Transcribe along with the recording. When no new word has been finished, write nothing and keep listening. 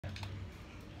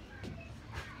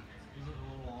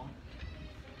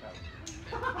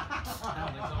You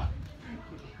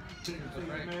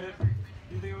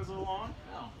think it was a little long?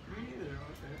 No. Me neither.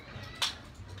 Okay.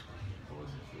 I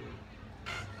wasn't sure.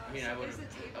 I mean, I would have There's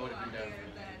a table been out down. there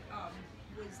that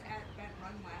was at Bent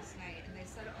Run last night, and they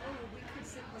said, "Oh, we could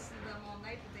sit and listen to them all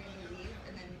night, but they had to leave."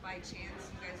 And then by chance,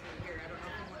 you guys were here. I don't know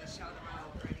if you want to shout them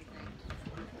out or anything.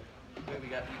 Wait, we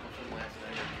got people from last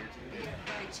night over here too. Yeah,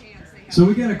 by chance they have. So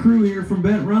we got a crew here from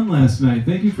Bent Run last night.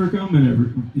 Thank you for coming,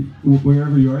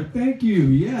 wherever you are. Thank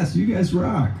you. Yes, you guys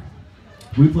rock.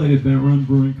 We played at Bent Run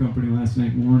Brewing Company last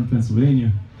night in Warren,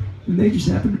 Pennsylvania, and they just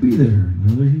happened to be there.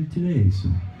 Now they're here today, so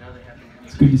Now they have to be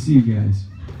it's good to see you guys.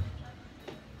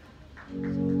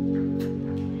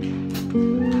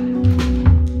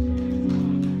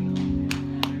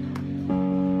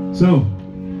 So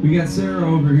we got Sarah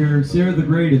over here. Sarah the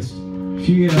greatest.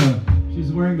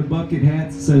 She's wearing the bucket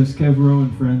hat that says Kev Rowe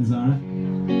and Friends on it.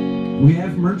 We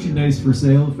have merchandise for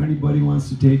sale if anybody wants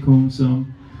to take home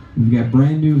some. We've got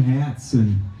brand new hats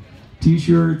and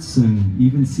t-shirts and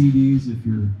even CDs if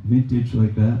you're vintage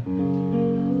like that,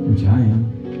 which I am.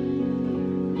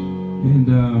 And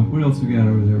what else we got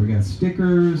over there? We got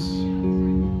stickers,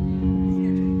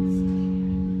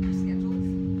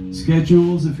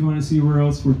 schedules if you want to see where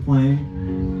else we're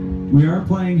playing. We are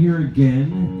playing here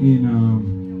again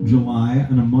in July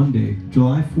on a Monday,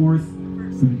 July 4th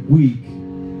week.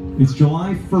 It's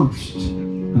July 1st.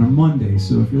 On a Monday,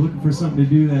 so if you're looking for something to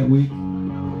do that week,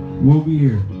 we'll be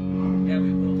here. Yeah,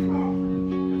 we will.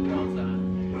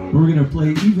 We're going to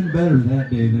play even better that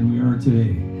day than we are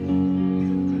today.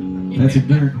 That's a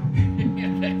guarantee.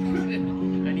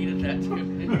 I needed that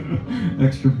too.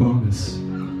 Extra bonus.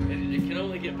 It can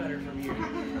only get better from here.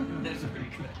 That's pretty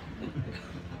good.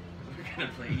 We're going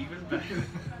to play even better.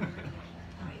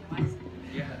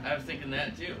 Yeah, I was thinking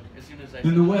that too. As soon as I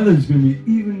And the weather's going to be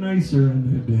even nicer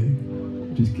on that day.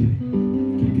 Just kidding.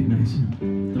 Can't get nicer.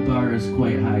 The bar is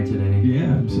quite high today.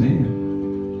 Yeah, I'm saying.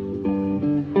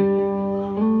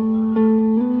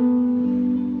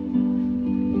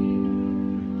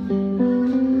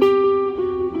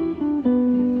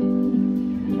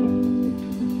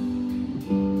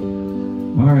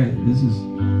 All right, this is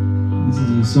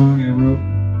a song I wrote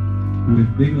with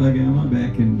Big Leg Emma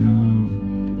back in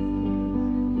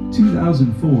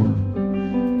 2004.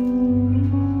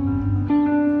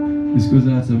 This goes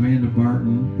out to Amanda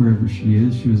Barton, wherever she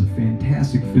is. She was a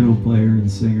fantastic fiddle player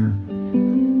and singer.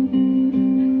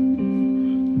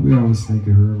 We always think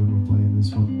of her when we're playing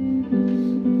this one.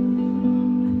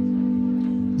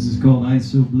 This is called I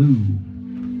So Blue.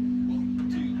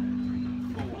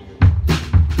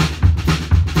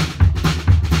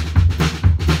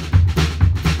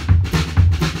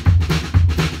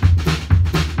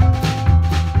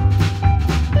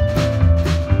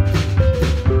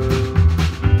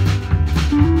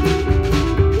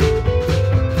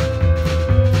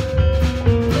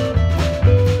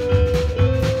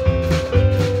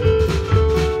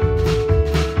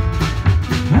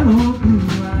 Hello, blue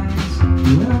eyes,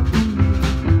 welcome me.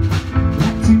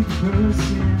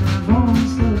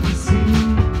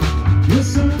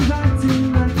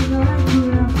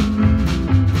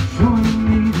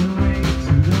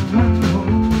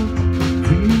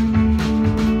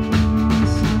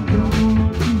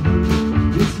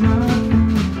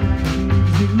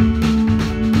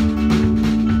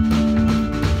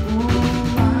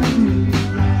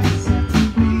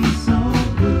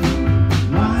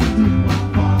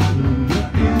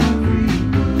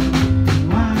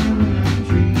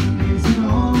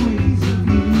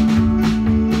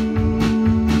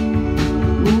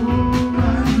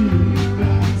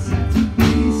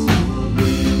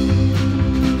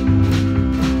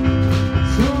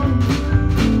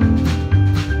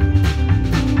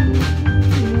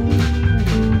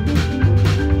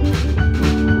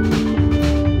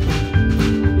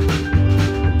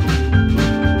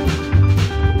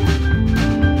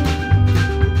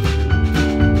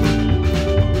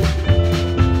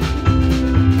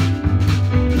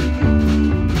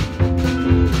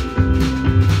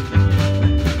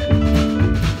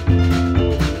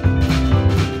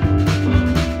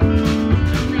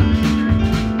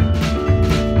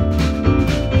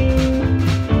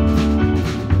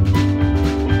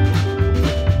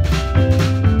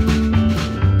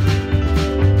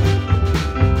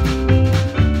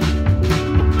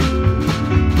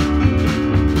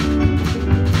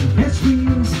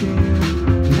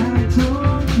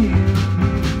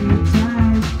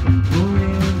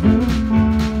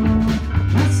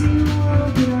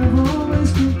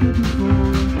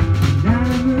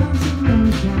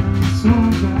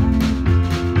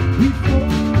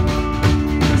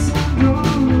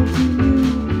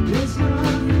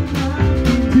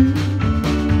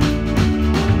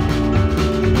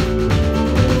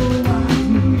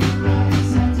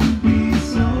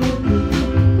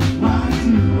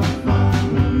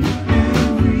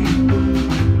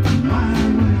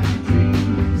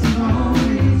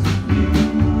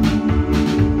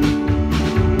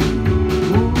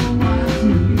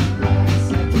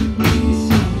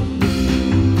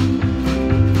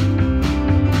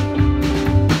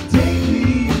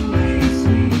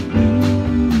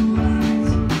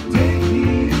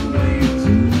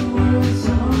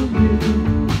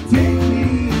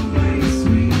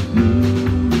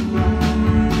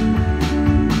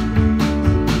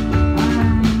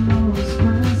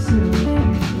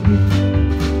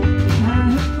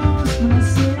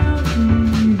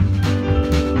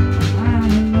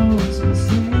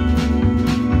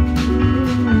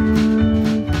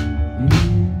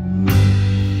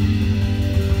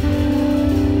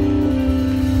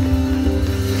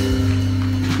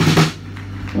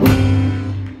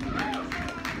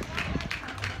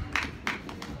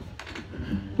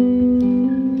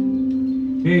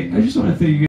 Hey, I just want to thank you guys.